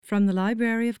From the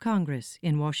Library of Congress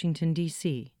in Washington,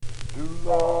 D.C. Do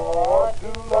Lord,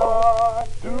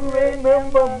 do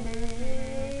remember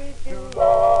me. Do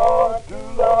Lord, do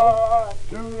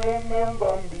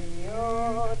remember me.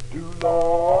 Do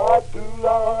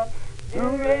Lord, do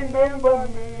remember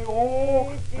me.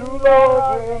 Oh, do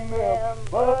Lord,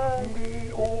 remember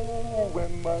me. Oh,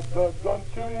 when my blood's on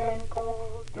chilling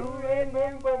cold. Do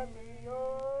remember me.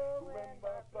 Oh, when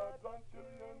my blood's on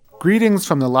chilling cold. Greetings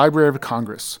from the Library of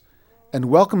Congress, and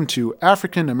welcome to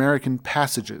African American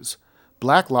Passages,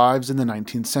 Black Lives in the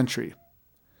 19th Century.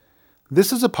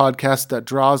 This is a podcast that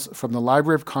draws from the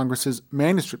Library of Congress's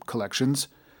manuscript collections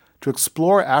to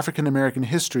explore African American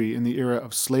history in the era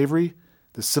of slavery,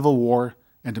 the Civil War,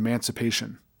 and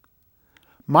emancipation.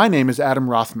 My name is Adam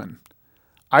Rothman.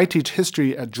 I teach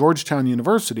history at Georgetown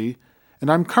University, and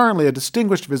I'm currently a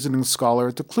distinguished visiting scholar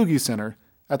at the Kluge Center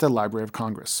at the Library of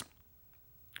Congress.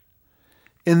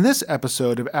 In this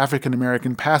episode of African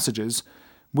American Passages,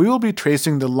 we will be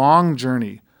tracing the long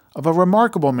journey of a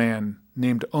remarkable man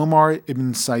named Omar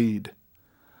ibn Said.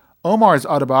 Omar's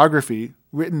autobiography,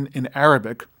 written in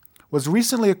Arabic, was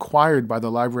recently acquired by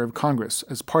the Library of Congress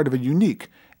as part of a unique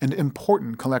and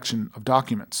important collection of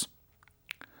documents.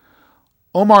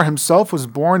 Omar himself was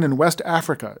born in West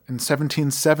Africa in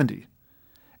 1770.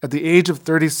 At the age of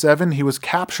 37, he was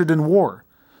captured in war,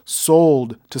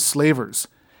 sold to slavers,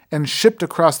 and shipped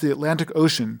across the Atlantic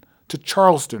Ocean to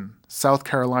Charleston, South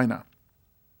Carolina.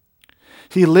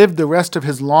 He lived the rest of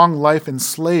his long life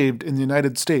enslaved in the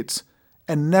United States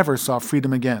and never saw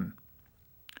freedom again.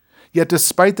 Yet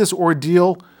despite this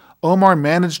ordeal, Omar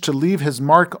managed to leave his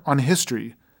mark on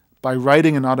history by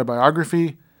writing an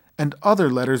autobiography and other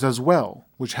letters as well,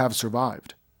 which have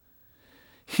survived.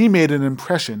 He made an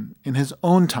impression in his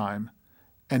own time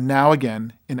and now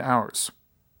again in ours.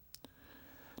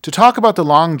 To talk about the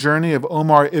long journey of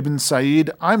Omar ibn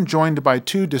Said, I'm joined by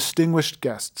two distinguished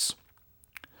guests.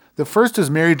 The first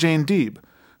is Mary Jane Deeb,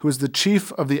 who is the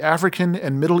chief of the African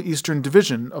and Middle Eastern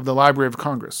Division of the Library of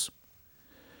Congress.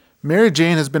 Mary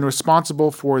Jane has been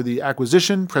responsible for the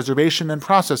acquisition, preservation, and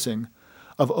processing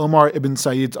of Omar ibn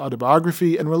Said's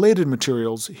autobiography and related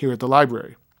materials here at the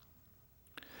library.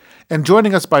 And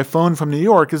joining us by phone from New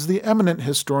York is the eminent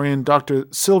historian Dr.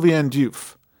 Sylviane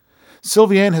Diouf.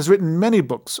 Sylviane has written many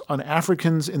books on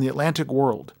Africans in the Atlantic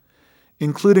world,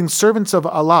 including Servants of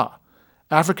Allah,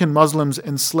 African Muslims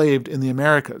Enslaved in the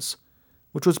Americas,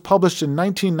 which was published in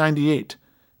 1998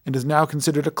 and is now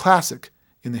considered a classic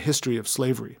in the history of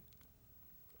slavery.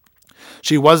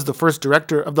 She was the first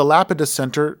director of the Lapidus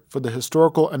Center for the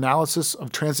Historical Analysis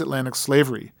of Transatlantic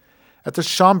Slavery at the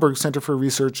Schomburg Center for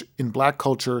Research in Black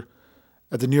Culture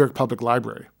at the New York Public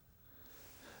Library.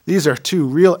 These are two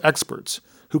real experts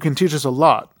who can teach us a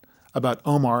lot about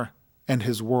Omar and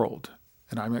his world,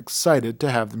 and I'm excited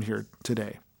to have them here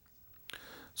today.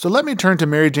 So let me turn to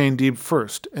Mary Jane Deeb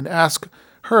first and ask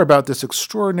her about this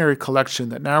extraordinary collection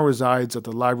that now resides at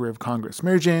the Library of Congress.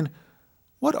 Mary Jane,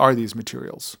 what are these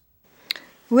materials?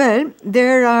 Well,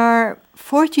 there are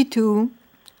 42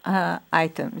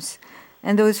 items,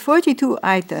 and those 42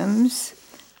 items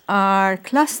are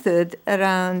clustered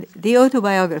around the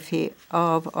autobiography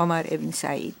of Omar ibn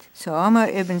Said. So Omar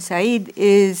ibn Said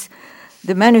is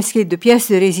the manuscript, the pièce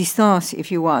de résistance,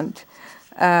 if you want,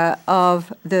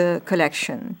 of the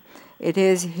collection. It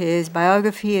is his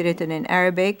biography written in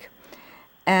Arabic,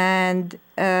 and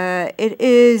it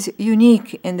is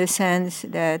unique in the sense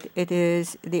that it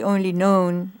is the only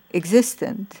known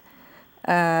existent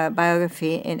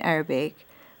biography in Arabic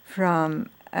from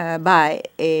by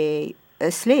a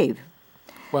slave.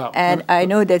 Wow. And I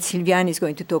know that Sylviane is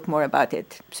going to talk more about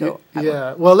it. So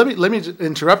yeah. Well, let me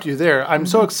interrupt you there. I'm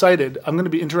so excited. I'm going to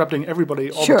be interrupting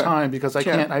everybody all the time because I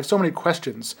can't. I have so many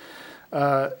questions.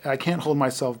 I can't hold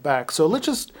myself back. So let's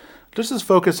just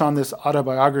focus on this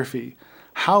autobiography.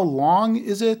 How long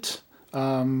is it?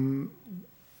 When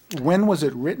was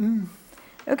it written?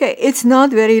 Okay, it's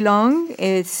not very long.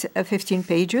 It's 15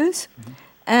 pages. Mm-hmm.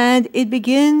 And it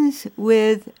begins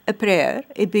with a prayer.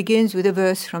 It begins with a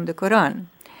verse from the Quran.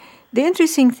 The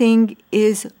interesting thing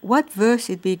is what verse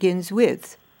it begins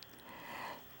with.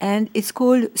 And it's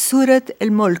called Surat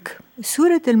al-Mulk.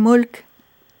 Surat al-Mulk,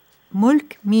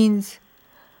 Mulk means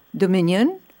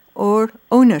dominion or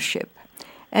ownership.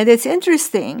 And it's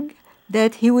interesting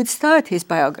that he would start his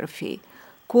biography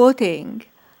quoting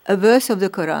a verse of the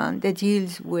Quran that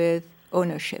deals with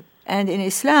ownership. And in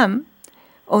Islam,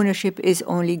 ownership is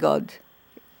only God.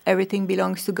 Everything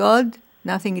belongs to God.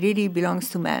 Nothing really belongs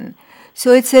to man.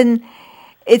 So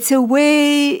it's a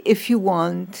way, if you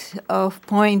want, of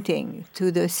pointing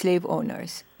to the slave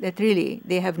owners that really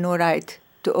they have no right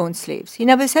to own slaves. He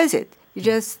never says it.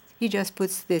 He just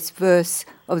puts this verse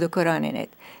of the Quran in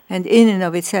it. And in and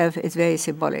of itself, it's very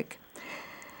symbolic.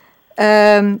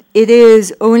 It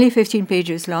is only 15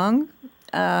 pages long.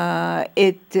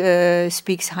 It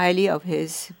speaks highly of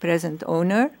his present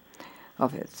owner,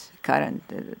 of its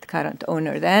current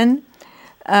owner then.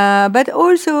 But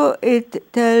also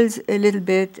it tells a little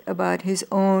bit about his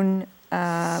own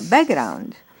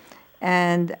background.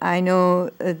 And I know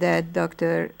that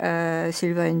Dr.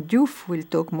 Sylvain Diouf will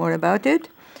talk more about it.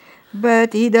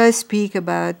 But he does speak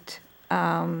about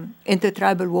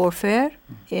intertribal warfare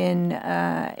in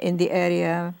the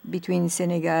area between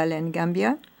Senegal and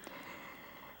Gambia.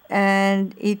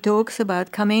 And he talks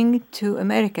about coming to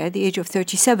America at the age of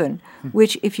 37,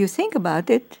 which, if you think about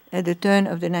it, at the turn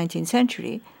of the 19th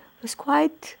century, was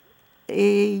quite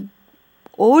a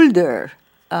older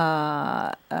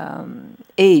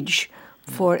age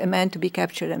for a man to be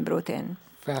captured and brought in.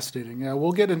 Fascinating. Yeah,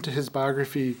 we'll get into his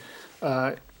biography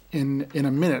in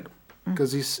a minute,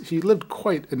 because he lived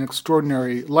quite an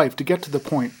extraordinary life to get to the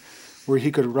point where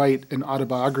he could write an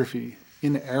autobiography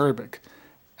in Arabic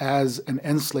as an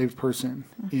enslaved person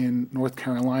in North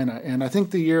Carolina. And I think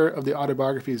the year of the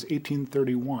autobiography is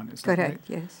 1831. Is that Correct,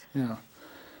 right? yes. Yeah.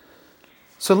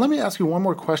 So let me ask you one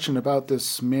more question about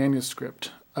this manuscript.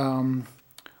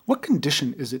 What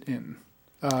condition is it in?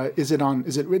 Is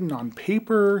it written on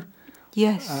paper?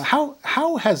 Yes.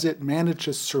 How has it managed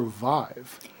to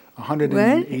survive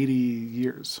 180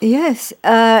 years? Yes,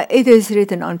 it is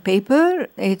written on paper.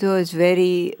 It was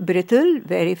very brittle,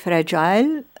 very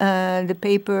fragile. The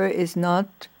paper is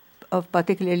not of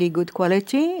particularly good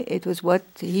quality. It was what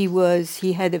he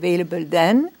had available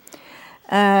then.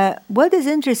 What is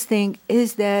interesting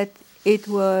is that it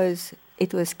was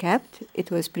kept, it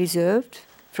was preserved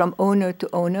from owner to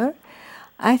owner.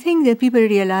 I think that people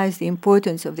realized the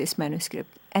importance of this manuscript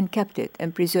and kept it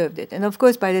and preserved it. And of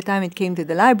course, by the time it came to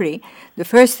the library, the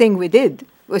first thing we did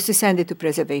was to send it to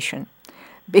preservation,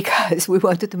 because we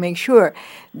wanted to make sure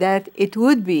that it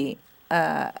would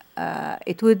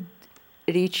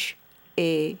reach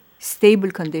a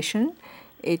stable condition,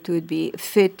 it would be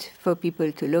fit for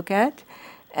people to look at,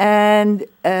 and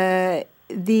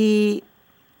the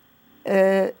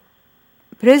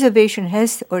preservation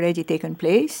has already taken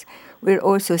place. We're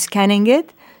also scanning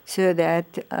it so that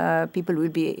people will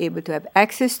be able to have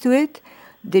access to it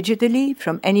digitally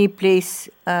from any place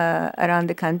around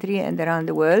the country and around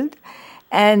the world.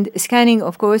 And scanning,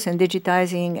 of course, and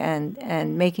digitizing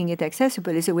and making it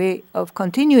accessible is a way of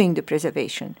continuing the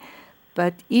preservation.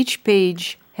 But each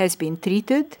page has been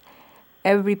treated.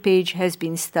 Every page has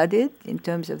been studied in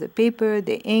terms of the paper,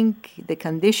 the ink, the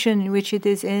condition in which it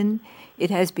is in.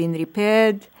 It has been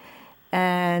repaired.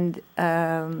 And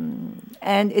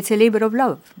it's a labor of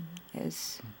love.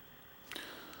 Yes.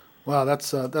 Wow,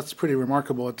 that's pretty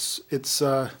remarkable. It's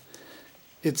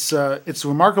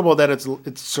remarkable that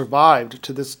it's survived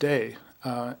to this day,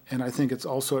 and I think it's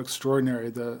also extraordinary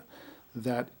that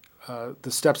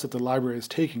the steps that the library is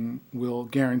taking will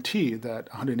guarantee that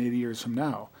 180 years from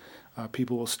now,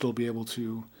 people will still be able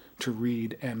to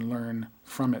read and learn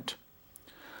from it.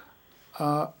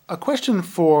 A question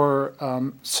for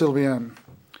Sylvain.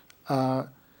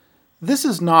 This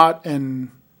is not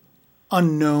an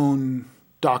unknown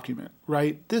document,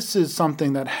 right? This is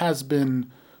something that has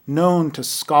been known to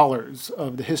scholars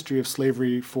of the history of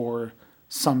slavery for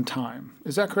some time.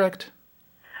 Is that correct?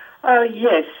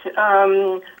 Yes.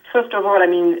 First of all, I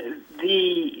mean,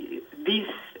 the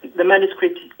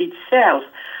manuscript itself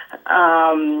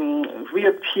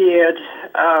reappeared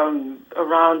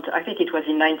around, I think it was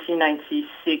in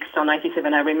 1996 or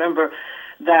 97. I remember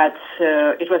that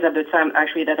it was at the time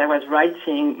actually that I was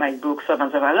writing my book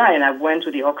Servants of Allah, and I went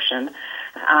to the auction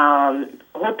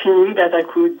hoping that I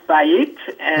could buy it,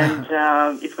 and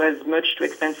it was much too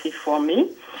expensive for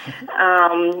me.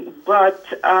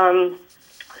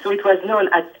 So it was known.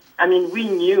 We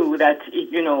knew that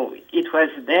it was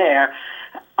there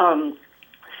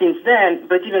since then,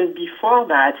 but even before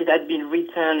that, it had been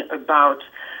written about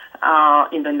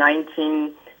in the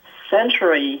 19th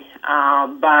century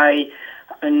by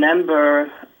a number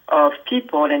of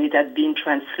people, and it had been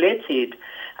translated.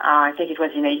 I think it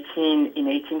was in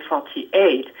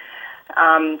 1848.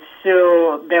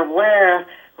 So there were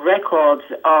records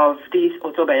of this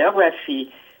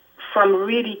autobiography from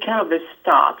really kind of the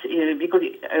start, because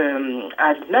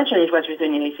as mentioned, it was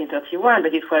written in 1831,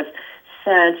 but it was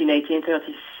sent in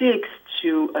 1836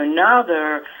 to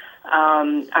another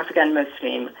African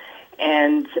Muslim.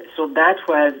 And so that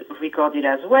was recorded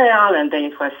as well, and then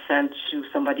it was sent to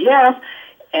somebody else.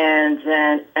 And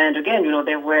again,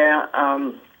 there were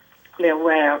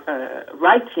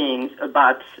writings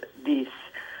about this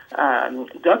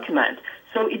document.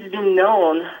 So it's been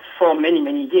known for many,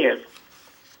 many years.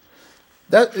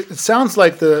 It sounds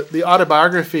like the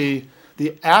autobiography,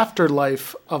 the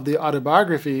afterlife of the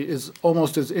autobiography is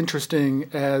almost as interesting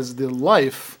as the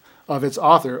life of its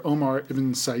author, Omar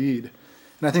ibn Said.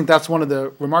 And I think that's one of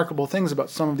the remarkable things about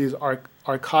some of these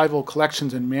archival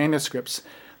collections and manuscripts.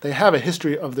 They have a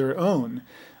history of their own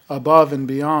above and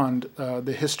beyond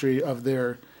the history of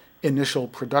their initial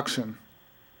production.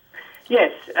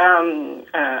 Yes,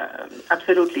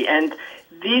 absolutely. And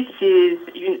this is,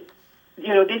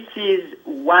 this is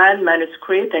one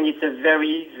manuscript, and it's a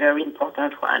very, very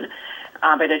important one.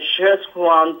 But I just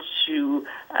want to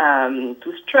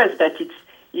stress that it's,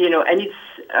 and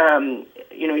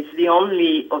it's the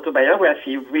only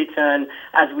autobiography written,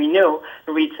 as we know,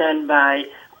 written by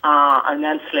an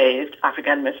enslaved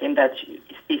African Muslim that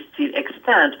is still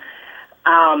extant.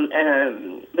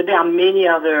 But there are many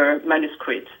other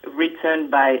manuscripts written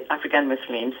by African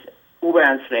Muslims who were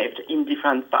enslaved in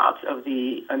different parts of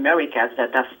the Americas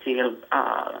that are still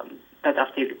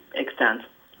extant.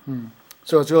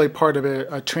 So it's really part of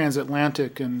a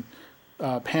transatlantic and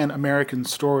pan-American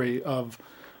story of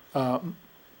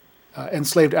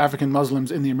enslaved African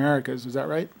Muslims in the Americas. Is that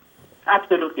right?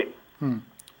 Absolutely.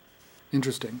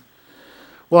 Interesting.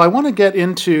 Well, I want to get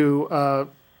into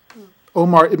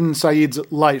Omar ibn Said's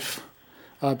life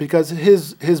because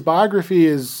his biography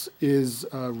is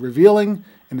revealing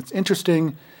and it's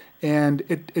interesting, and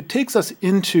it takes us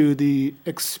into the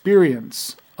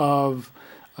experience of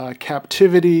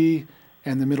captivity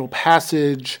and the Middle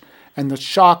Passage and the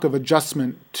shock of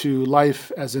adjustment to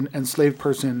life as an enslaved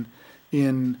person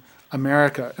in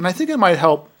America. And I think it might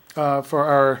help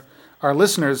for our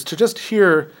listeners to just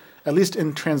hear, at least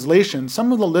in translation,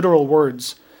 some of the literal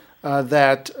words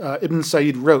that Ibn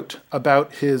Said wrote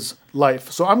about his life.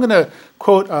 So I'm going to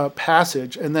quote a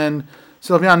passage, and then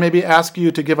Sylviane, maybe ask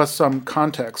you to give us some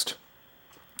context.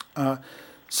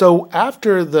 So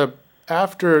after the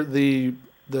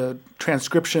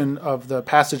transcription of the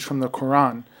passage from the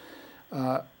Quran,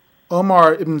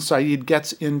 Omar ibn Said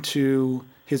gets into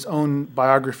his own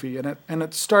biography, and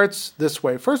it starts this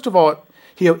way. First of all,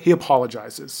 he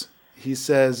apologizes. He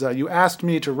says, "You asked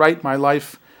me to write my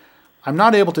life. I'm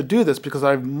not able to do this because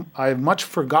I've much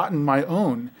forgotten my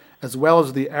own, as well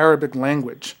as the Arabic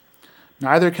language.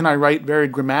 Neither can I write very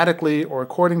grammatically or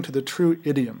according to the true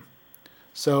idiom."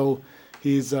 So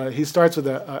he starts with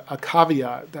a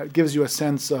caveat that gives you a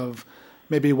sense of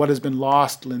maybe what has been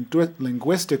lost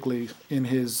linguistically in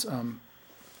his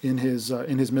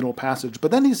middle passage.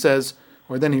 But then he says,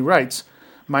 or then he writes,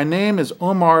 "My name is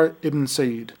Omar ibn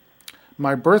Said.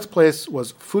 My birthplace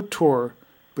was Futur,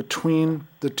 between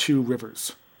the two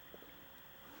rivers."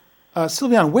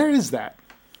 Sylviane, where is that?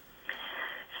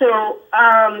 So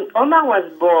Omar was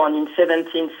born in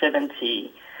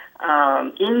 1770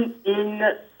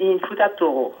 in Futa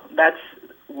Toro. That's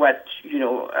what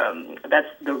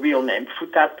that's the real name,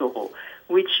 Futa Toro,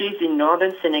 which is in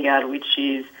northern Senegal, which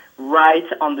is right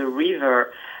on the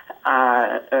river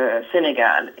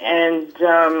Senegal, and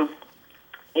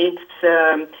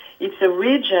it's a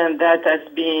region that has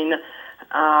been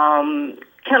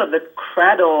kind of the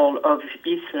cradle of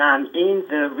Islam in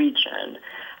the region.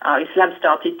 Islam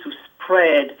started to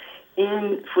spread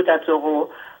in Futa Toro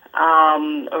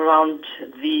around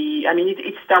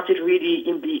it started really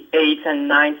in the 8th and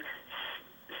 9th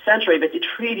century, but it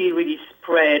really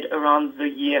spread around the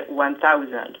year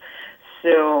 1000.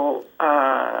 So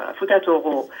Futa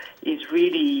Toro is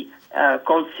really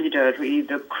considered really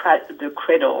the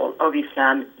cradle of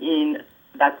Islam in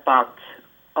that part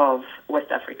of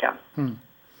West Africa.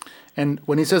 And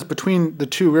when he says between the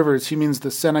two rivers, he means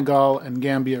the Senegal and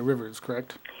Gambia rivers,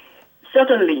 correct?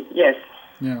 Certainly, yes.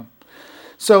 Yeah.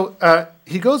 So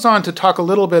he goes on to talk a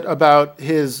little bit about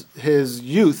his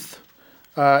youth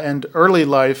and early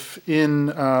life in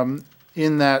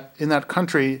that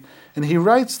country, and he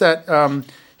writes that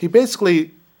he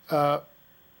basically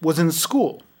was in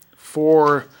school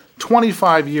for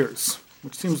 25 years,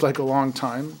 which seems like a long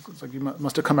time. It's like he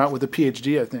must have come out with a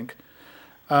PhD, I think.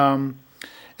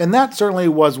 And that certainly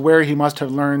was where he must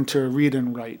have learned to read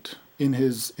and write in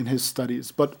his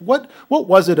studies. But what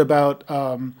was it about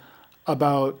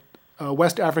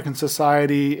West African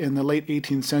society in the late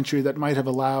 18th century that might have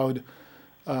allowed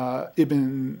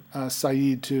Ibn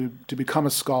Said to become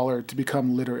a scholar, to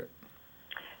become literate?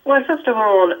 Well, first of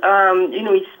all,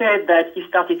 he said that he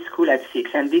started school at 6,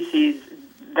 and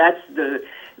that's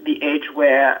the age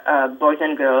where boys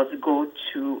and girls go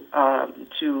to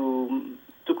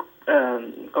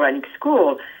Quranic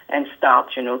school and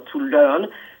start, to learn,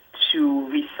 to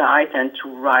recite and to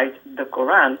write the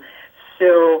Quran.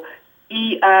 So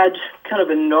he had kind of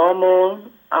a normal,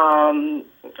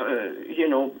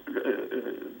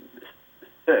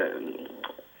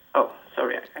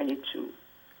 sorry, I need to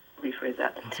rephrase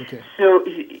that. That's okay. So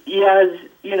he has,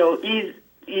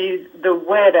 is the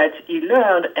way that he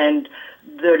learned and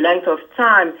the length of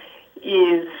time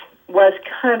was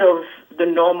kind of the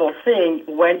normal thing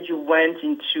when you went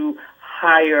into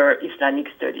higher Islamic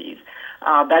studies.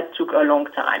 That took a long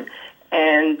time.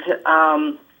 And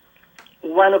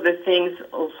one of the things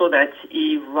also that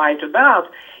he writes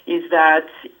about is that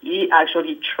he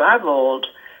actually traveled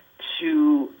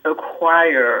to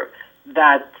acquire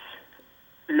that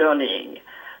learning.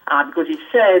 Because he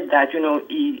said that,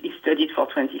 he studied for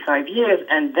 25 years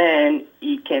and then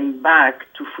he came back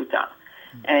to Futa.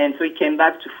 And so he came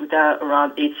back to Futa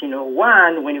around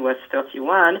 1801 when he was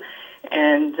 31.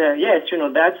 And yes,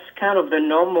 that's kind of the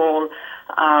normal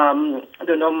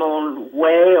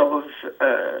way of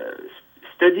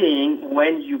studying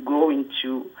when you go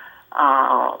into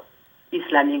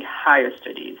Islamic higher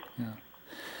studies. Yeah.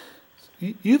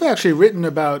 You've actually written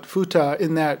about Futa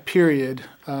in that period,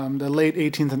 the late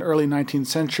 18th and early 19th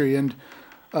century, and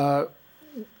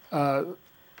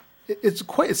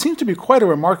it seems to be quite a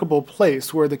remarkable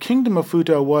place where the kingdom of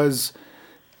Futa was,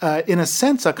 in a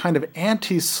sense, a kind of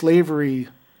anti-slavery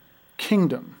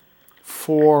kingdom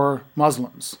for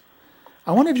Muslims.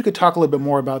 I wonder if you could talk a little bit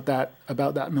more about that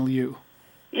milieu.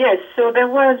 Yes, so there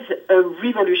was a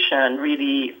revolution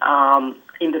really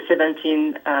in the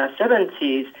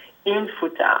 1770s in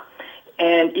Futa,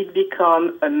 and it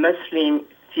became a Muslim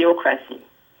theocracy.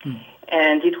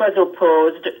 And it was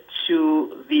opposed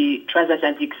to the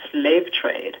transatlantic slave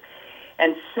trade.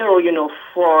 And so,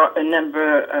 for a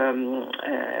number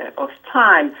of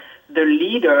time, the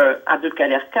leader, Abdul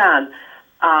Qadir Khan,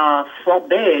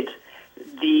 forbade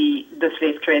the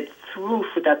slave trade through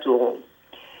Futa Toro.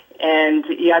 And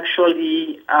he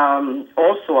actually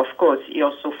also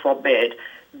forbade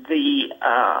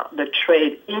the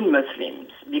trade in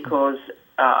Muslims because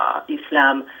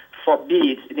Islam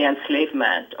forbids the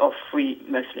enslavement of free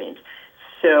Muslims.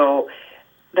 So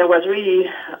there was really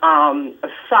a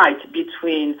fight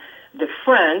between the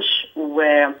French,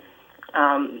 and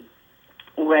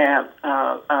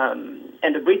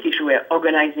the British who were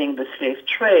organizing the slave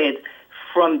trade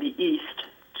from the east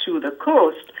to the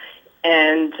coast,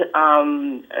 and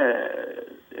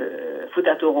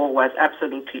Futa Toro was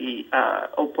absolutely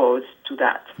opposed to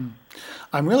that.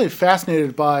 I'm really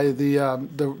fascinated by the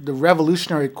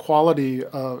revolutionary quality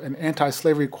and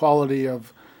anti-slavery quality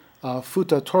of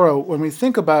Futa Toro. When we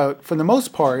think about, for the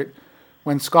most part,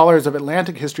 when scholars of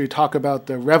Atlantic history talk about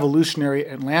the revolutionary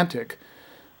Atlantic,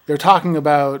 they're talking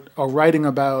about or writing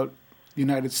about the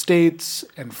United States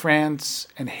and France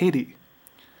and Haiti.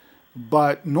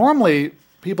 But normally,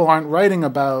 people aren't writing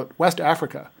about West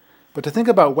Africa. But to think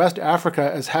about West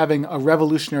Africa as having a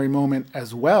revolutionary moment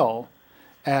as well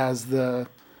as the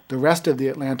rest of the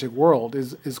Atlantic world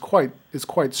is quite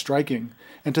striking.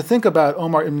 And to think about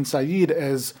Omar ibn Said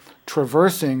as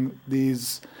traversing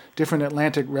these different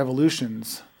Atlantic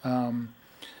revolutions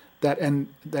that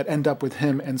end up with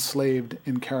him enslaved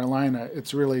in Carolina,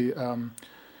 it's really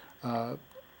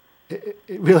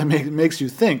it really makes you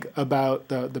think about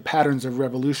the patterns of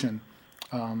revolution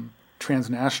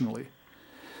transnationally.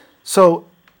 So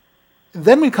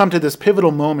then we come to this pivotal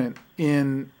moment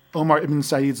in Omar ibn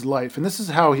Said's life, and this is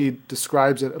how he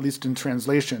describes it, at least in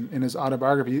translation, in his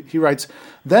autobiography. He writes,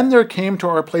 "Then there came to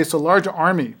our place a large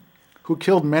army who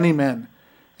killed many men,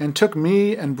 and took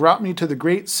me and brought me to the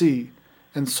great sea,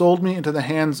 and sold me into the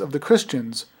hands of the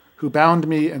Christians, who bound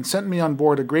me and sent me on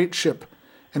board a great ship,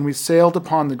 and we sailed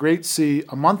upon the great sea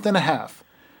a month and a half,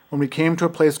 when we came to a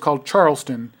place called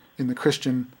Charleston in the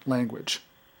Christian language."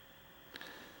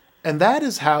 And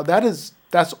that's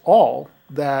all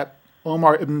that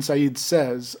Omar ibn Said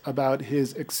says about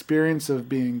his experience of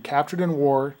being captured in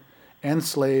war,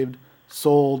 enslaved,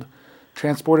 sold,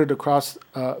 transported across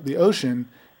the ocean,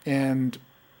 and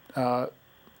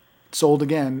sold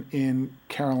again in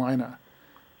Carolina.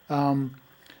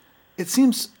 It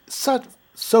seems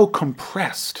so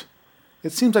compressed.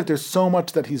 It seems like there's so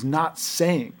much that he's not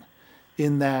saying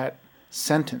in that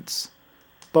sentence.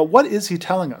 But what is he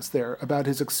telling us there about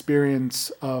his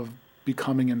experience of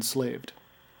becoming enslaved?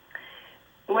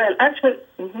 Well, actually,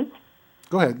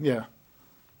 Go ahead. Yeah.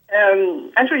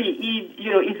 Actually,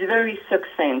 he's very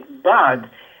succinct, but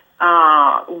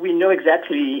we know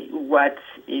exactly what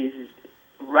he's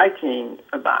writing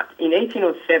about. In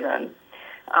 1807,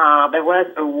 there was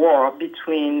a war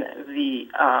between the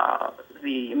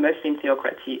Muslim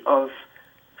theocracy of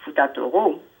Futa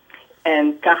Toro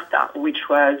and Carta, which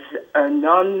was a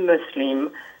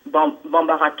non-Muslim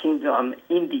Bambara Kingdom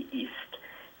in the east.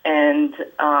 And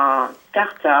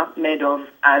Karta, made of,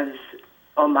 as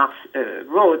Omar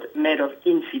wrote, made of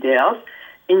infidels,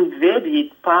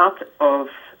 invaded part of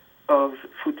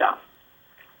Fouta.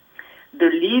 The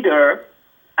leader,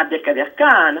 Abdelkader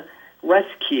Khan, was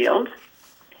killed,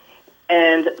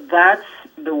 and that's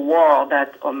the war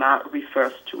that Omar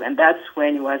refers to, and that's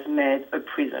when he was made a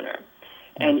prisoner.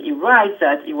 And he writes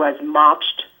that he was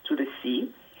marched to the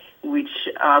sea, which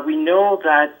we know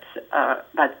that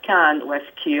Khan was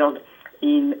killed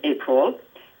in April,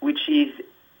 which is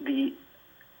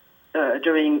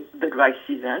during the dry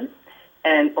season,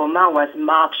 and Omar was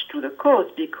marched to the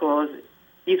coast because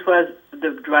it was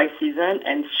the dry season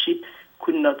and ships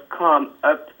could not come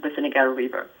up the Senegal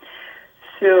River.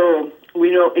 So we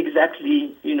know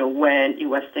exactly, when he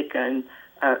was taken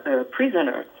a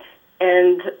prisoner.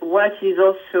 And what is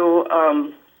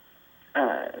also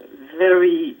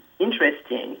very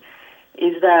interesting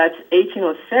is that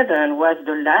 1807 was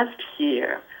the last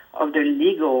year of the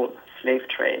legal slave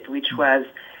trade, which was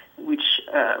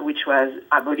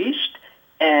abolished,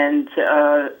 and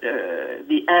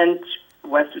the end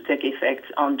was to take effect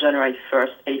on January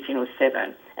 1st,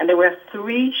 1807. And there were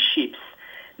 3 ships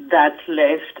that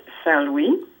left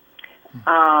Saint-Louis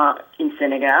in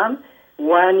Senegal.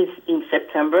 One is in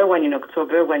September, one in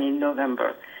October, one in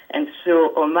November. And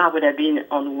so Omar would have been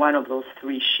on one of those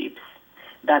 3 ships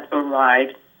that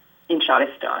arrived in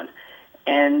Charleston.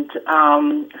 And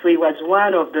so he was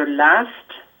one of the last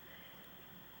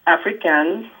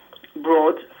Africans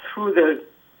brought through the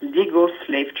legal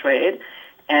slave trade,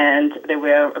 and there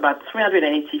were about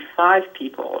 385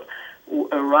 people who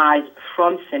arrived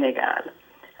from Senegal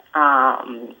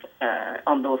on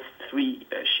those 3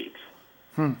 ships.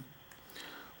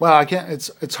 Well, I can't.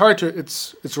 It's hard to.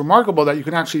 It's remarkable that you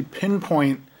can actually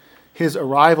pinpoint his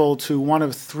arrival to one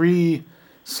of 3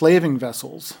 slaving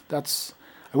vessels. I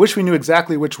wish we knew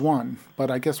exactly which one, but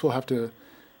I guess we'll have to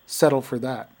settle for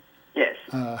that. Yes.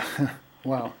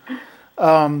 Wow.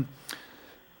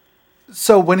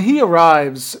 So when he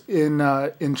arrives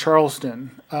in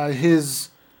Charleston, his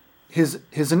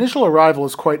initial arrival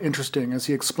is quite interesting, as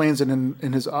he explains it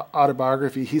in his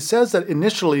autobiography. He says that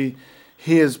initially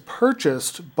he is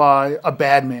purchased by a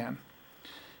bad man.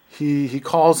 He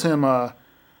calls him a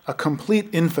complete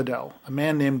infidel, a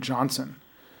man named Johnson,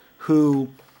 who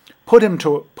put him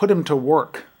to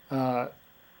work,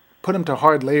 put him to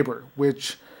hard labor,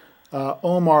 which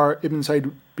Omar ibn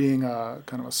Said, being a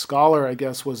kind of a scholar, I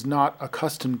guess, was not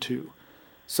accustomed to.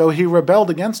 So he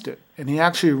rebelled against it, and he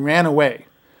actually ran away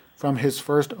from his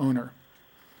first owner.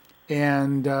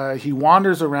 And he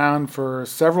wanders around for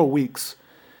several weeks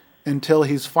until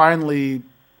he's finally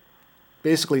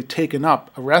basically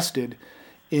arrested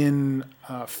in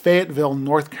Fayetteville,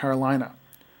 North Carolina,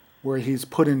 where he's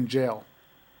put in jail.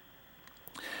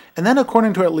 And then,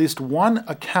 according to at least one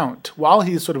account, while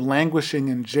he's sort of languishing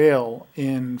in jail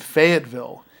in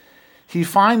Fayetteville, he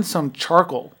finds some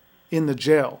charcoal in the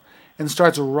jail and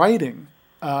starts writing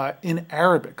in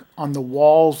Arabic on the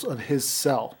walls of his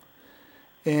cell.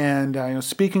 And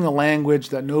speaking a language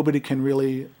that nobody can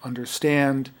really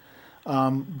understand.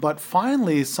 But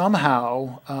finally,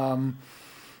 somehow,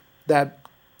 that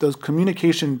those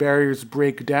communication barriers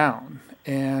break down,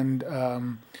 and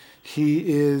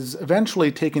he is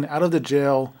eventually taken out of the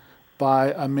jail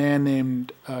by a man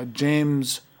named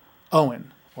James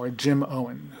Owen, or Jim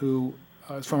Owen, who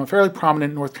is from a fairly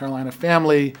prominent North Carolina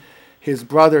family. His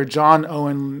brother, John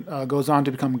Owen, goes on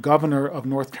to become governor of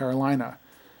North Carolina.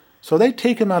 So they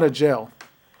take him out of jail,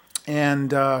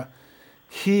 and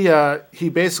he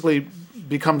basically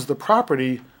becomes the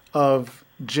property of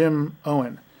Jim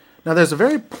Owen. Now, there's a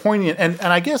very poignant, and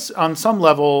I guess on some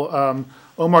level,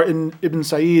 Omar ibn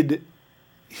Said,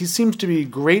 he seems to be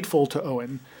grateful to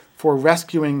Owen for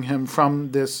rescuing him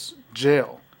from this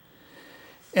jail.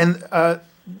 And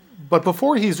but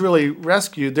before he's really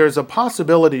rescued, there's a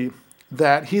possibility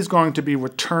that he's going to be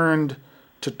returned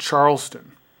to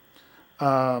Charleston.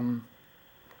 Omar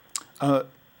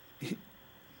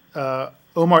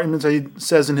ibn Said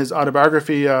says in his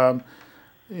autobiography,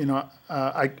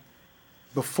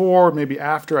 before, maybe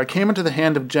after, I came into the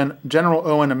hand of General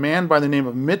Owen. A man by the name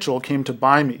of Mitchell came to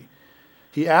buy me.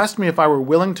 He asked me if I were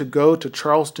willing to go to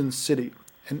Charleston City.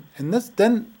 And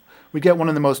then we get one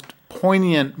of the most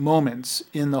poignant moments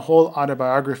in the whole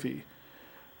autobiography,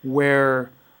 where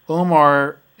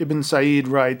Omar ibn Said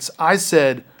writes, I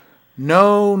said,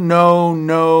 no, no,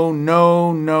 no,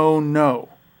 no, no, no.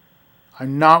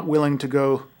 I'm not willing to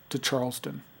go to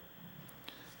Charleston.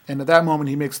 And at that moment,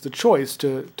 he makes the choice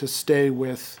to stay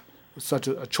with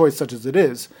a choice such as it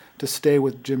is to stay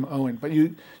with Jim Owen. But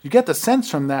you get the sense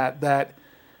from that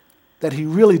he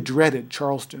really dreaded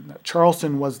Charleston. That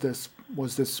Charleston was this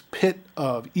pit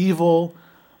of evil,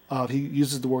 he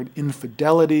uses the word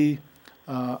infidelity,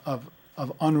 of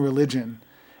unreligion,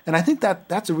 and I think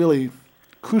that's a really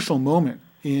crucial moment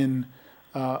in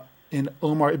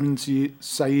Omar ibn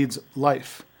Said's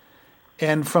life.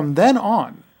 And from then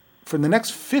on, for the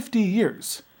next 50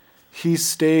 years, he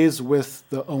stays with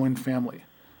the Owen family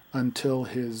until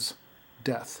his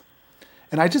death.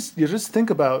 And you just think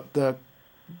about the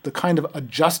kind of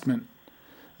adjustment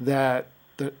that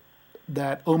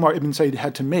Omar ibn Said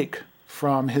had to make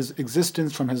from his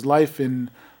existence, from his life in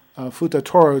Futa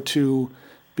Toro to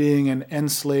being an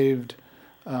enslaved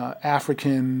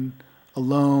African,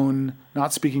 alone,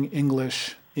 not speaking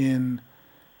English in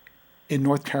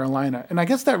North Carolina. And I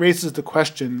guess that raises the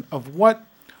question of what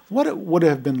it would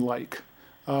have been like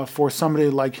for somebody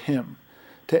like him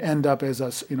to end up as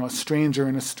a stranger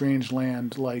in a strange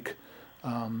land like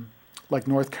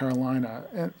North Carolina.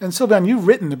 And Sylvain, you've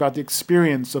written about the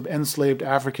experience of enslaved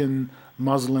African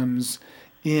Muslims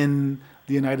in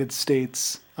the United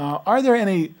States. Are there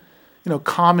any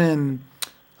common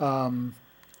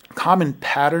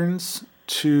patterns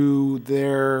to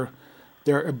their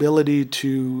ability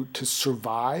to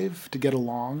survive, to get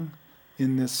along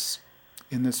in this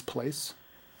place?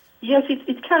 Yes,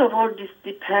 it kind of all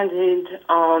depended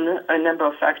on a number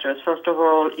of factors. First of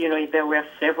all, if there were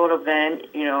several of them,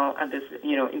 at this,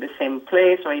 in the same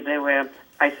place, or if they were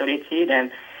isolated.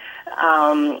 And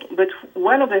but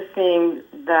one of the things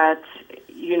that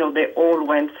they all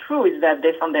went through is that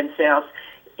they found themselves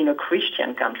in a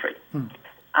Christian country,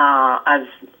 as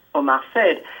Omar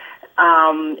said,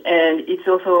 and it's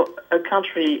also a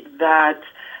country that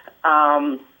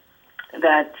had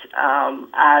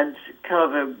kind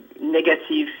of a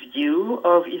negative view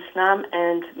of Islam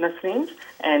and Muslims,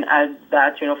 and had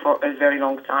that for a very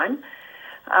long time.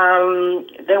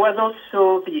 There was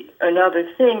also another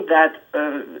thing that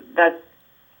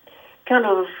kind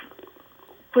of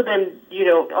put them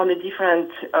on a different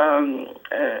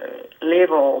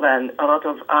level than a lot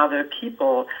of other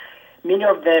people. Many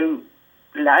of them,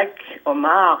 like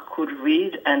Omar, could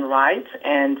read and write,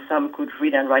 and some could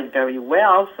read and write very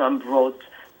well. Some wrote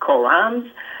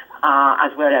Qurans,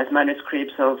 as well as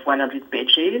manuscripts of 100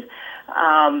 pages.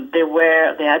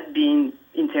 They had been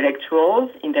intellectuals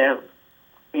in their,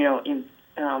 in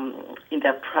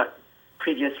their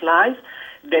previous lives.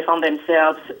 They found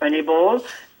themselves unable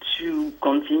to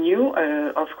continue,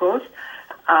 of course.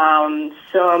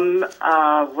 Some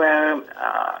were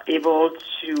able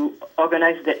to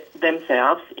organize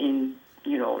themselves in,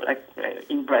 like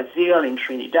in Brazil, in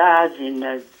Trinidad,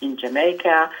 in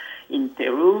Jamaica, in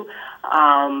Peru,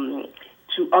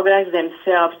 to organize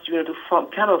themselves, to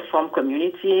form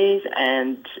communities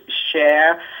and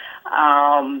share,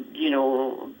 the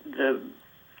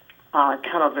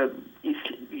kind of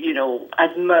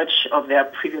as much of their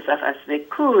previous life as they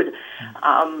could.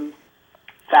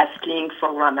 Fasting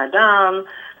for Ramadan,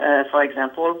 for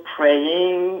example,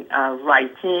 praying,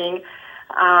 writing,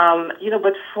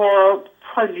 but for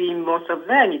probably most of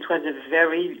them, it was a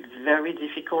very, very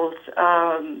difficult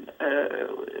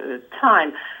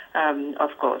time,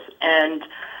 of course. And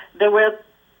there were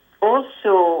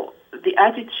also the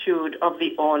attitude of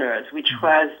the owners, which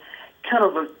was kind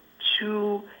of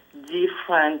two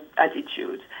different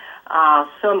attitudes.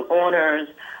 Some owners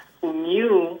who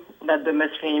knew that the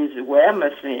Muslims were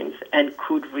Muslims and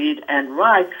could read and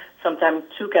write sometimes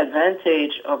took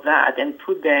advantage of that and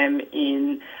put them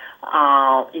in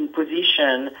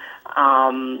position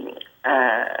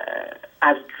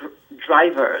as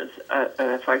drivers,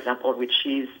 for example, which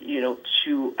is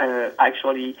to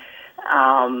actually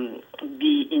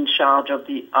be in charge of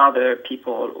the other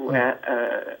people who were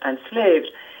enslaved.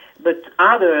 But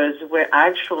others were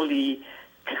actually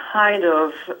kind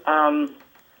of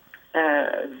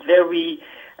very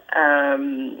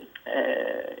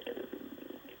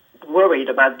worried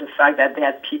about the fact that they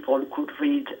had people who could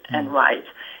read and write,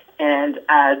 and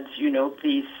had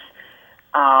this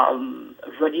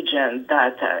religion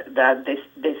that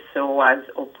they saw as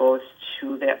opposed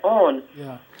to their own.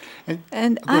 Yeah,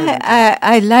 and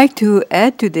I'd like to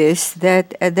add to this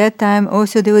that at that time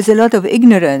also there was a lot of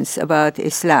ignorance about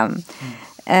Islam,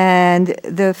 and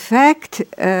the fact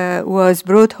was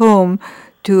brought home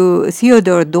to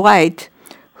Theodore Dwight,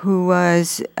 who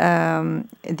was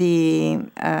the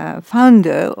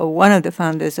founder, or one of the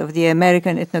founders of the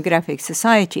American Ethnographic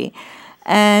Society,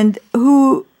 and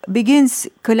who begins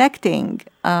collecting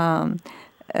the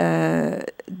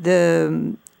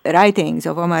writings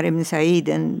of Omar ibn Said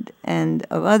and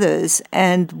of others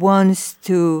and wants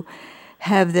to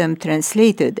have them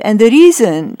translated. And the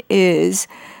reason is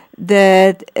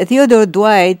that Theodore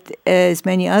Dwight, as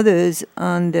many others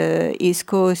on the East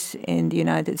Coast in the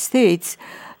United States,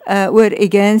 were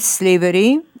against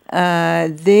slavery.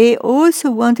 They also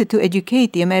wanted to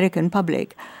educate the American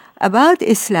public about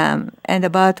Islam and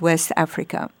about West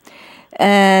Africa.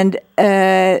 And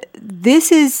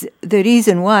this is the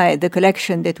reason why the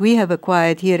collection that we have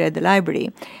acquired here at the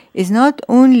library is not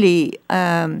only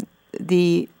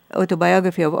the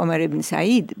autobiography of Omar ibn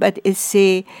Said, but it's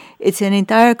an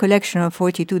entire collection of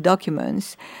 42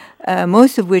 documents,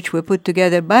 most of which were put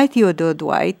together by Theodore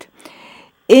Dwight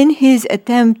in his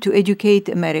attempt to educate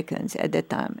Americans at that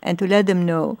time and to let them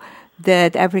know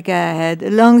that Africa had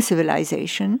a long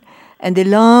civilization and a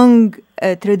long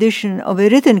tradition of a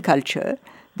written culture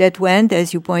that went,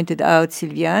 as you pointed out,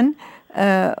 Sylviane,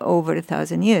 over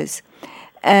 1,000 years.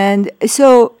 And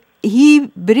so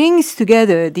he brings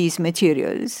together these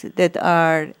materials that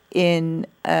are in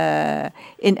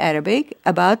Arabic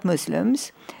about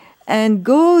Muslims and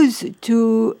goes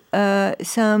to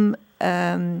some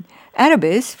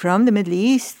Arabists from the Middle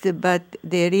East, but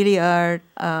they really are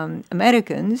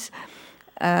Americans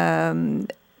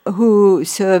who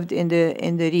served in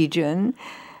the region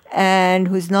and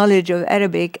whose knowledge of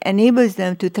Arabic enables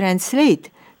them to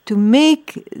translate, to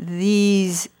make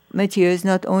these materials,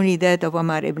 not only that of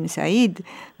Omar ibn Said,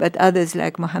 but others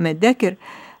like Mohammed Dekker,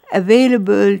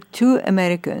 available to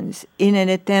Americans in an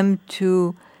attempt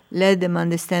to let them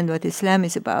understand what Islam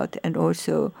is about and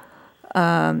also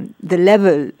the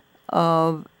level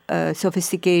of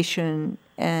sophistication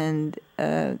and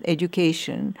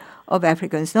education of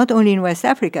Africans, not only in West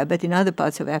Africa, but in other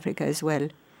parts of Africa as well.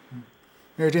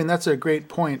 Mary Jane, that's a great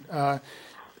point.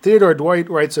 Theodore Dwight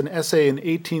writes an essay in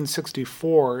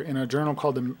 1864 in a journal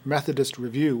called the Methodist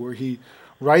Review, where he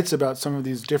writes about some of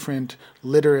these different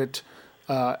literate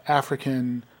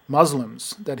African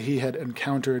Muslims that he had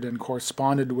encountered and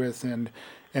corresponded with and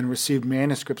received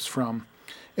manuscripts from.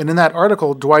 And in that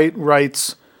article, Dwight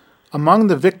writes, "Among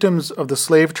the victims of the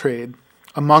slave trade,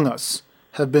 among us,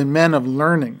 have been men of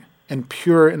learning and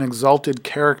pure and exalted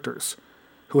characters,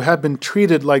 who have been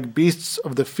treated like beasts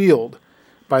of the field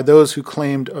by those who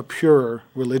claimed a purer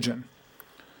religion."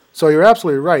 So you're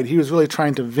absolutely right. He was really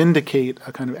trying to vindicate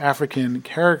a kind of African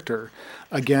character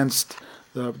against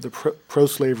the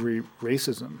pro-slavery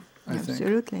racism, I think.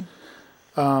 Absolutely.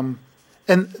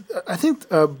 And I think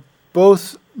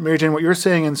both, Mary Jane, what you're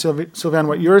saying, and Sylviane,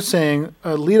 what you're saying,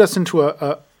 lead us into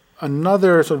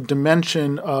another sort of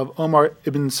dimension of Omar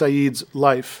ibn Said's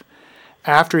life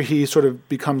after he sort of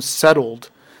becomes settled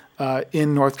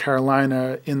in North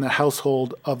Carolina in the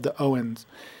household of the Owens.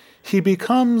 He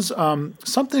becomes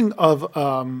something of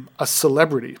a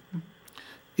celebrity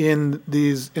in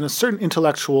a certain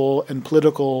intellectual and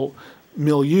political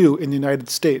milieu in the United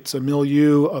States, a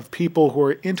milieu of people who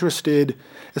are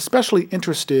especially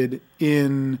interested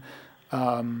in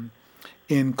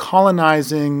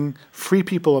colonizing free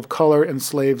people of color and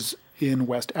slaves in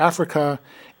West Africa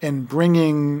and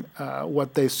bringing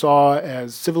what they saw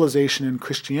as civilization and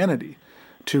Christianity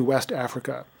to West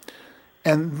Africa.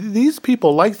 And these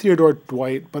people, like Theodore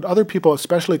Dwight, but other people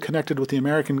especially connected with the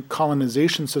American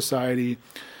Colonization Society,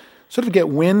 sort of get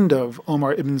wind of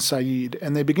Omar ibn Said,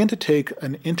 and they begin to take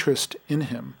an interest in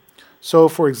him. So,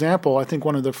 for example, I think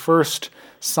one of the first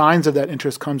signs of that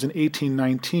interest comes in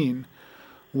 1819,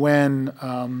 when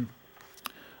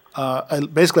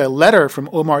basically a letter from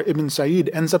Omar ibn Said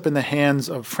ends up in the hands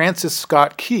of Francis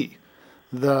Scott Key,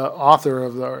 the author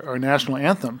of our national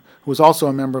anthem, who was also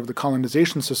a member of the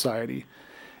Colonization Society.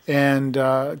 And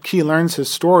Key learns his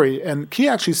story, and Key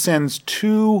actually sends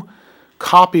 2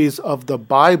 copies of the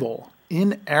Bible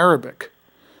in Arabic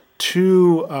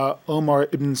to Omar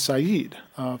ibn Said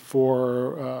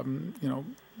for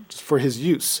his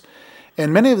use.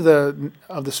 And many of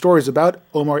the stories about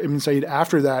Omar ibn Said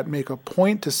after that make a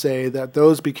point to say that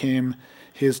those became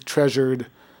his treasured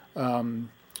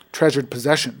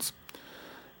possessions.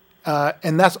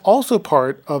 And that's also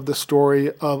part of the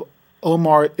story of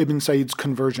Omar ibn Said's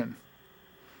conversion,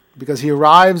 because he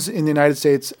arrives in the United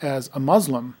States as a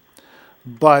Muslim,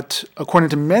 but according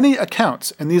to many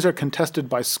accounts, and these are contested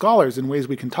by scholars in ways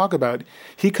we can talk about,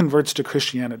 he converts to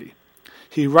Christianity.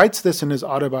 He writes this in his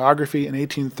autobiography in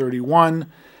 1831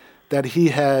 that he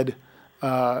had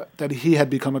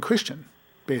become a Christian,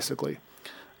 basically.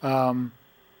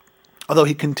 Although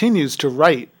he continues to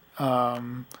write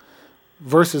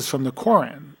verses from the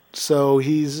Quran, so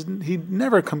he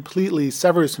never completely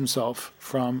severs himself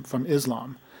from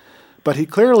Islam. but he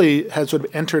clearly had sort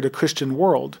of entered a Christian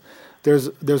world. There's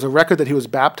a record that he was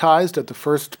baptized at the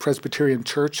First Presbyterian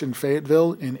Church in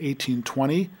Fayetteville in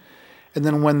 1820. And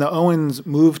then when the Owens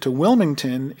moved to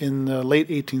Wilmington in the late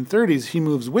 1830s, he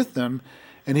moves with them,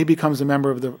 and he becomes a member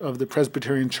of the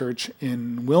Presbyterian Church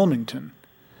in Wilmington.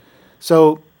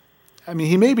 So, I mean,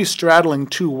 he may be straddling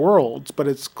two worlds, but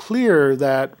it's clear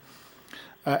that,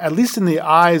 at least in the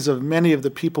eyes of many of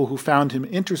the people who found him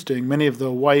interesting, many of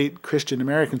the white Christian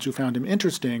Americans who found him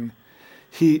interesting,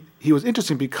 he was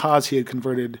interesting because he had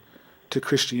converted to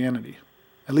Christianity.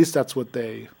 At least that's what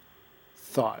they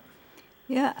thought.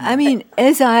 Yeah, I mean,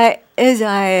 as I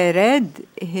read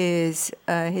his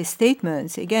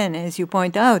statements, again, as you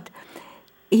point out,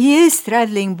 he is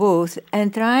straddling both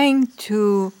and trying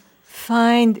to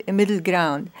find a middle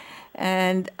ground.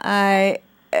 And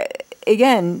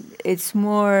again, it's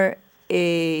more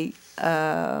a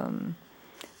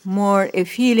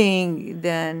feeling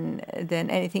than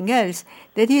anything else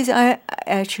that he is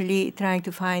actually trying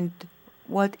to find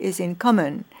what is in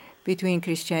common between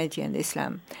Christianity and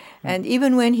Islam. And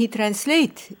even when he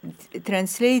translates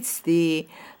the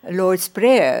Lord's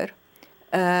Prayer,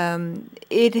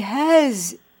 it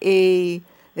has a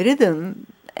rhythm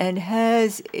and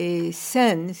has a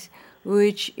sense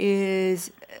which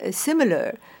is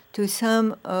similar to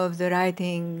some of the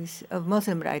writings of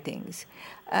Muslim writings.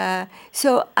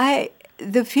 So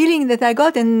the feeling that I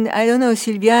got, and I don't know,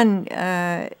 Sylviane,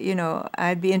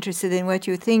 I'd be interested in what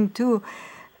you think too,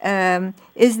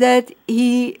 is that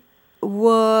he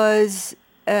was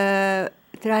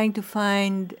trying to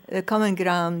find a common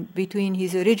ground between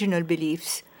his original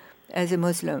beliefs as a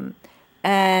Muslim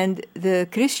and the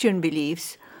Christian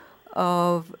beliefs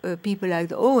of people like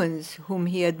the Owens, whom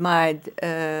he admired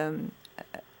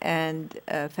and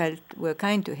felt were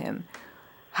kind to him.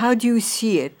 How do you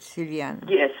see it, Sylviane?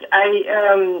 Yes,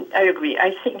 I agree.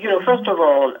 I think, first of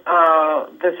all,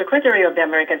 the Secretary of the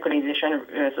American Colonization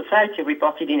Society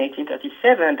reported in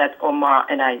 1837 that Omar,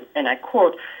 and I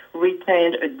quote,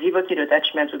 retained a devoted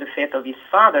attachment to the faith of his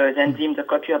fathers and deemed a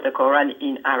copy of the Quran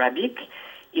in Arabic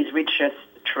his richest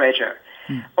treasure.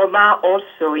 Omar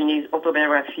also, in his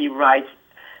autobiography, writes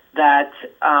that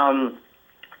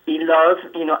he loves,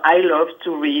 I love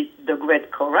to read the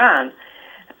great Quran.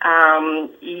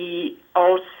 He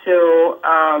also,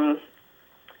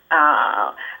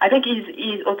 I think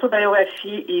his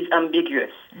autobiography is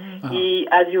ambiguous. He,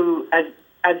 as you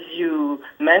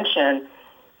mentioned,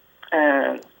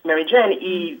 Mary Jane,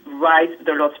 he writes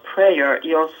the Lord's Prayer.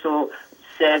 He also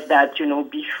says that,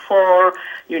 before,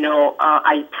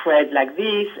 I prayed like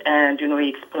this, and, he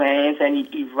explains, and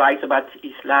he writes about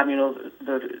Islam,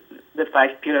 the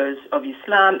 5 pillars of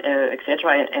Islam,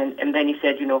 etc. And then he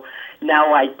said,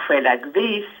 now I pray like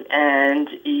this, and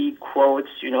he quotes,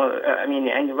 and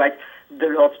he writes the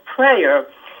Lord's Prayer.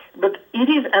 But it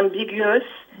is ambiguous,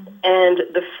 and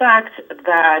the fact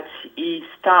that he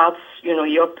starts,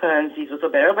 he opens his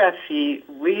autobiography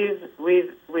with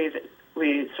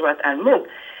Surat Al-Mulk,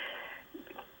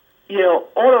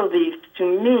 all of this, to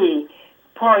me,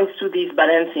 points to this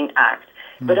balancing act.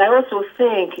 But I also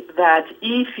think that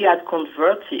if he had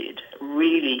converted,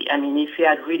 really, if he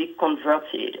had really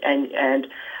converted and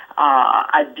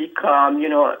had become,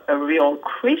 a real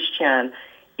Christian,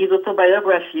 his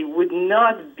autobiography would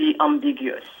not be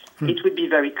ambiguous. It would be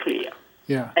very clear.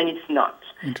 Yeah. And it's not.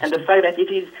 And the fact that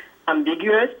it is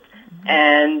ambiguous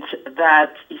and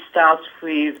that it starts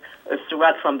with a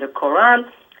surat from the Quran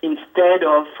instead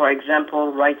of, for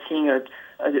example, writing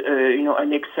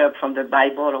an excerpt from the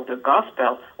Bible or the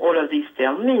Gospel, all of these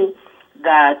tell me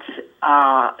that,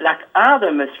 like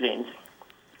other Muslims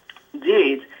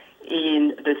did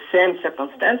in the same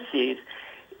circumstances,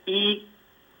 he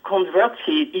converted,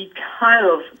 he kind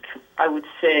of, I would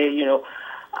say,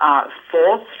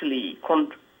 falsely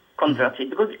converted.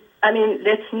 Because,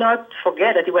 let's not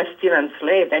forget that he was still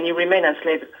enslaved, and he remained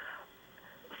enslaved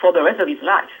for the rest of his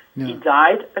life. Yeah. He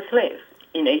died a slave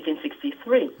in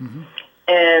 1863.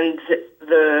 And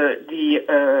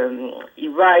he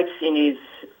writes in his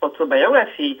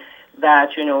autobiography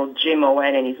that, Jim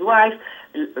Owen and his wife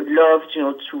loved,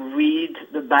 to read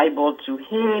the Bible to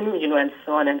him, and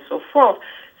so on and so forth.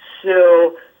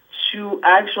 So to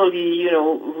actually,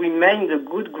 remain the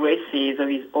good graces of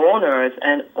his owners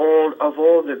and all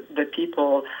the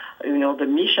people, the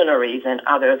missionaries and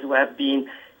others who have been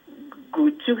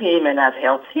good to him and have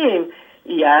helped him,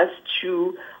 he has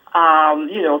to,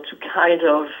 to kind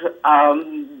of,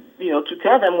 to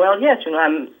tell them, well, yes,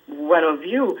 I'm one of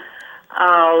you.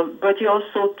 But he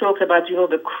also talks about,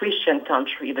 the Christian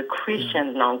country, the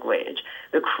Christian language,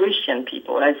 the Christian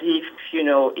people, as if,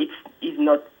 it's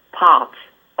not part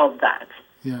of that.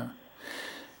 Yeah.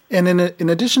 And in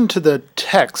addition to the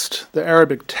text, the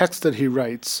Arabic text that he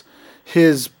writes,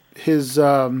 his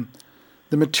the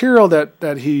material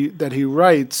that he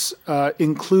writes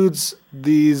includes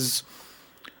these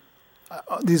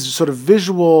sort of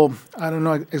visual, I don't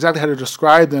know exactly how to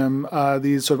describe them,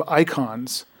 these sort of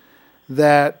icons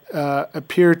that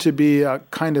appear to be a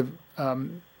kind of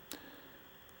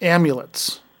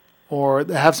amulets, or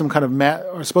they have some kind of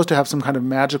are supposed to have some kind of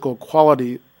magical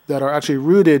quality that are actually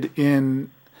rooted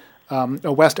in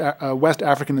a West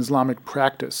African Islamic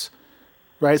practice,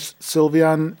 right,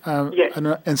 Sylviane? Yes.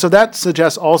 And so that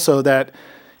suggests also that,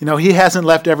 he hasn't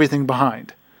left everything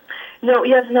behind. No,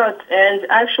 he has not. And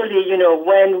actually,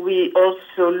 when we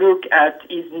also look at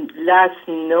his last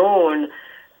known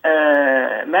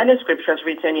manuscript, was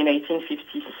written in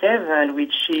 1857,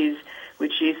 which is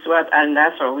Surat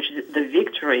al-Nasr, which is the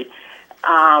victory.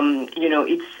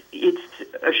 It's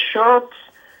a short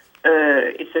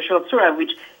surah,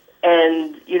 which,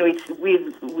 and it's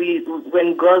with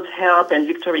when God's help and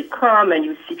victory come, and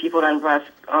you see people embrace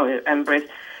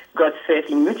God's faith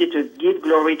in mercy, to give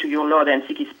glory to your Lord and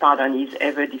seek His pardon. He's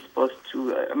ever disposed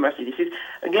to mercy. This is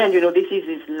again, this is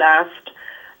his last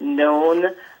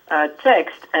known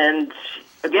text, and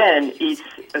again, it's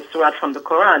a surah from the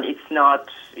Quran. It's not,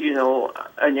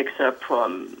 an excerpt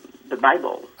from the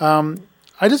Bible.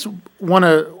 I just want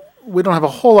to. We don't have a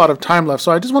whole lot of time left,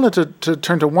 so I just wanted to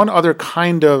turn to one other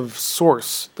kind of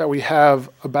source that we have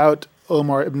about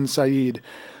Omar ibn Said.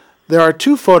 There are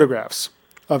two photographs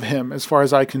of him, as far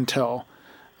as I can tell.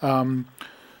 I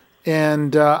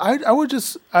would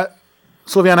just,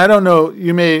 Sylviane, I don't know,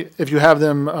 you may, if you have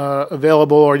them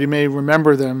available, or you may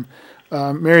remember them.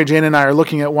 Mary Jane and I are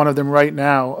looking at one of them right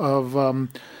now. Of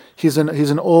he's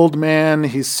an old man.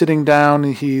 He's sitting down.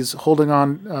 He's holding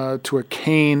on to a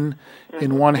cane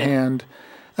in one hand,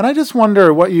 and I just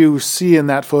wonder what you see in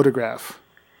that photograph.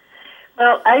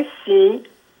 Well, I see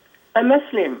a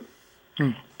Muslim.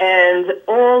 And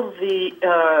all the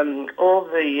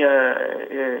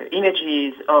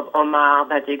images of Omar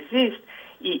that exist,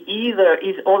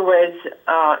 is always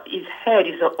his head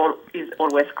is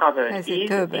always covered. He's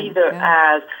either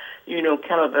as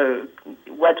kind of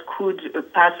what could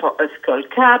pass for a skull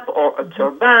cap or a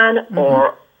turban,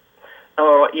 or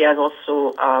he has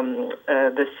also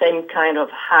the same kind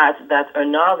of hat that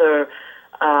another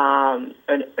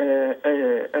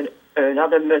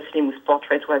Muslim whose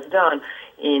portrait was done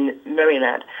in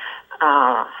Maryland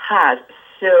has.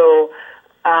 So,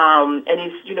 and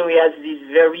he has this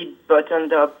very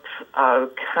buttoned up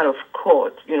kind of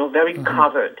coat, very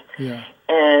covered. Yeah.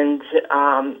 And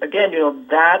again,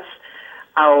 that's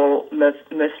how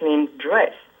Muslims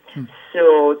dress.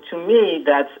 So to me,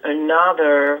 that's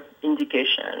another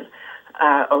indication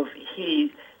of his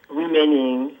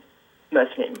remaining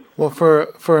Muslim. Well,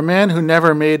 for a man who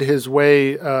never made his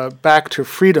way back to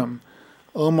freedom,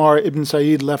 Omar ibn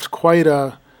Said left quite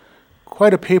a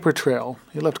paper trail.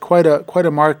 He left quite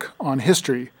a mark on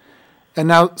history, and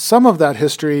now some of that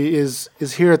history is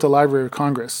here at the Library of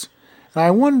Congress. And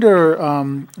I wonder,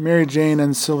 Mary Jane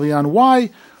and Sylviane,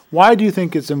 why do you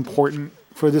think it's important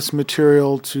for this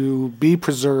material to be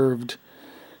preserved,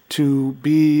 to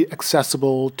be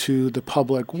accessible to the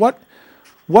public? What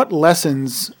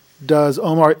lessons does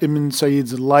Omar ibn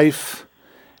Said's life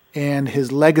and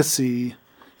his legacy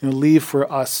leave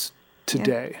for us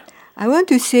today? Yeah. I want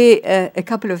to say a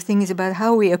couple of things about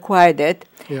how we acquired it,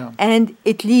 and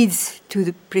it leads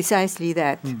to precisely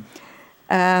that.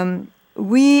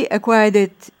 We acquired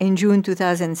it in June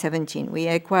 2017. We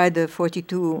acquired the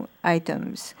 42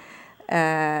 items,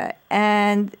 but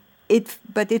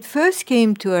it first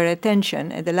came to our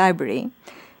attention at the library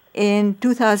in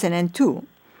 2002,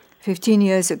 15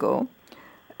 years ago.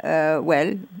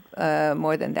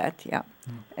 More than that,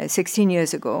 16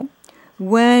 years ago,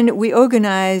 when we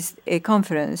organized a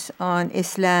conference on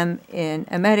Islam in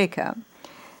America.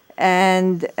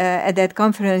 And at that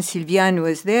conference, Sylviane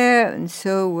was there, and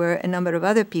so were a number of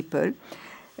other people.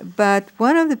 But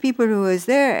one of the people who was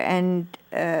there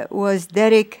was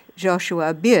Derek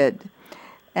Joshua Beard.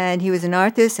 And he was an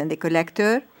artist and a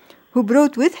collector who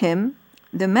brought with him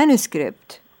the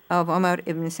manuscript of Omar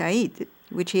ibn Said,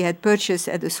 which he had purchased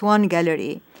at the Swan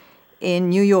Gallery in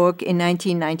New York in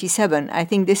 1997. I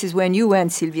think this is when you went,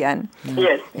 Sylviane.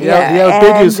 Yes.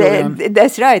 Sylviane.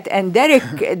 That's right. And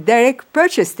Derek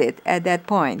purchased it at that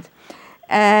point.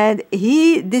 And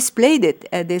he displayed it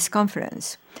at this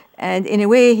conference. And in a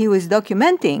way, he was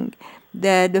documenting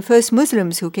that the first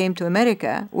Muslims who came to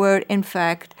America were, in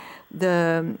fact,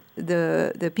 the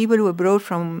people who were brought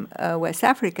from West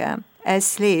Africa as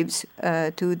slaves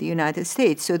to the United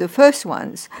States. So the first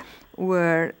ones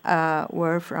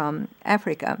were from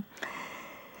Africa.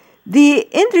 The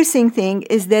interesting thing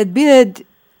is that Beard,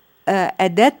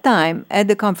 at that time, at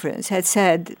the conference, had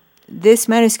said, this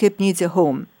manuscript needs a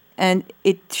home, and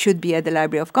it should be at the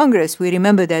Library of Congress. We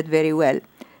remember that very well.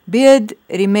 Beard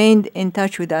remained in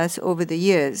touch with us over the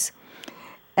years.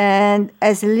 And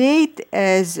as late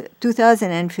as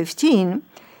 2015,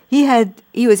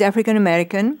 he was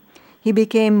African-American. He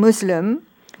became Muslim,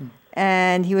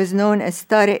 and he was known as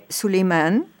Tariq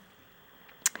Suleiman.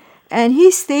 And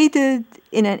he stated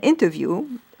in an interview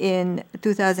in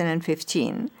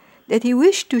 2015 that he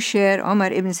wished to share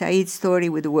Omar ibn Said's story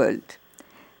with the world.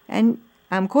 And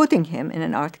I'm quoting him in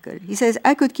an article. He says,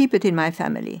 I could keep it in my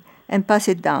family and pass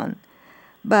it down,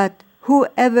 but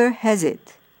whoever has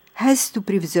it has to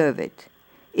preserve it.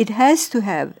 It has to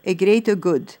have a greater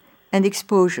good and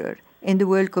exposure in the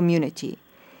world community.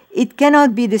 It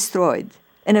cannot be destroyed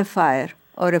in a fire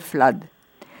or a flood.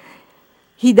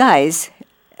 He dies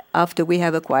after we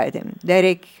have acquired him.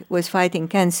 Derek was fighting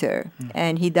cancer,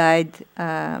 and he died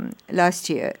last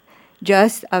year,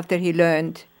 just after he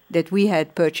learned that we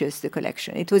had purchased the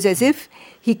collection. It was as if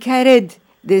he carried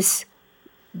this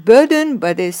burden,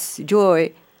 but this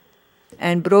joy,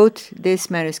 and brought this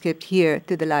manuscript here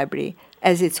to the library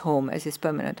as its home, as its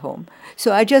permanent home.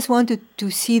 So I just wanted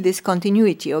to see this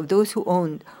continuity of those who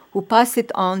owned, who passed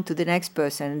it on to the next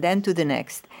person, and then to the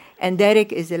next. And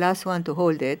Derek is the last one to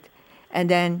hold it, and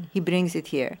then he brings it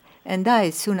here and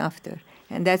dies soon after.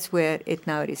 And that's where it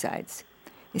now resides,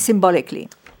 symbolically.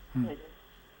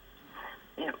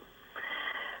 Yeah.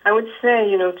 I would say,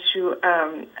 to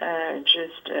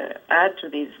just add to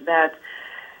this, that,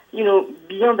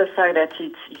 beyond the fact that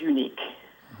it's unique,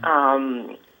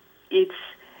 it's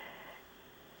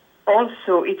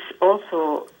also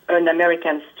an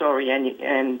American story, and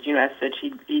as such,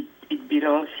 it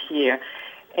belongs here.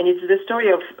 And it's the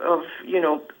story of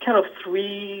kind of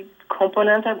three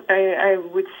components, I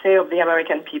would say, of the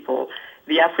American people: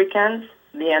 the Africans,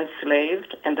 the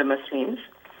enslaved, and the Muslims.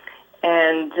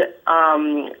 And,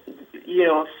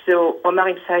 so Omar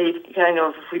ibn Said kind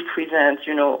of represents,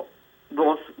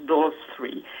 those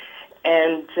three.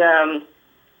 And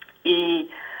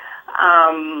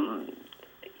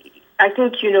I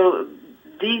think,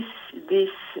 this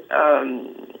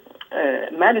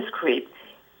manuscript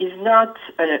is not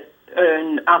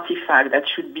an artifact that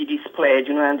should be displayed,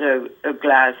 under a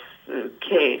glass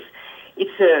case.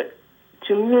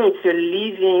 To me, it's a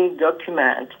living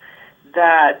document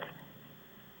that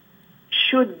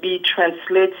should be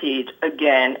translated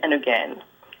again and again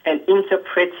and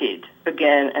interpreted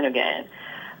again and again.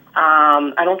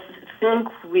 I don't think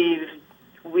we've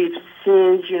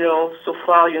seen, so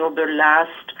far, the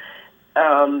last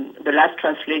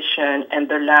translation and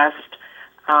the last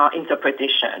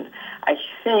interpretation. I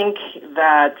think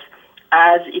that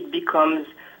as it becomes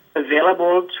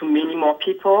available to many more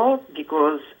people,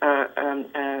 because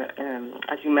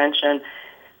as you mentioned,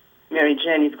 Mary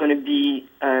Jane is going to be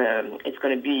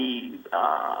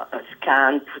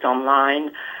scanned, put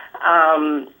online.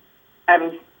 I'm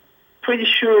pretty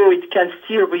sure it can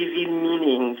still reveal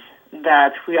meanings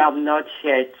that we are not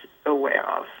yet aware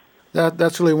of.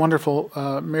 That's really wonderful.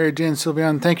 Mary Jane,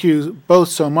 Sylviane, thank you both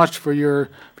so much for your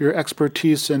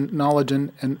expertise and knowledge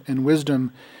and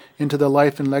wisdom into the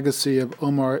life and legacy of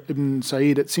Omar ibn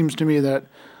Said. It seems to me that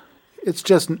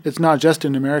it's not just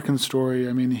an American story.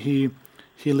 I mean, he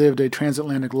lived a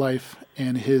transatlantic life,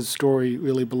 and his story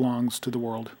really belongs to the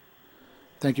world.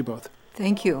 Thank you both.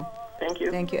 Thank you. Thank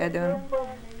you. Thank you, Adam.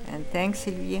 And thanks,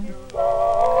 Sylvia.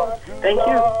 Thank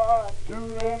you. To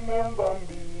remember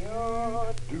me,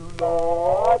 do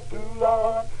Lord,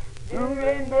 do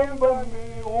remember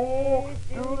me, oh,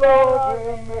 do Lord,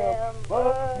 remember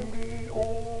me,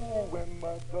 oh, when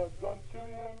my blood's on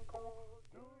chilling cold.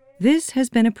 This has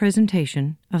been a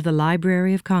presentation of the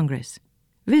Library of Congress.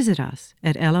 Visit us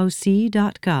at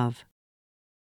loc.gov.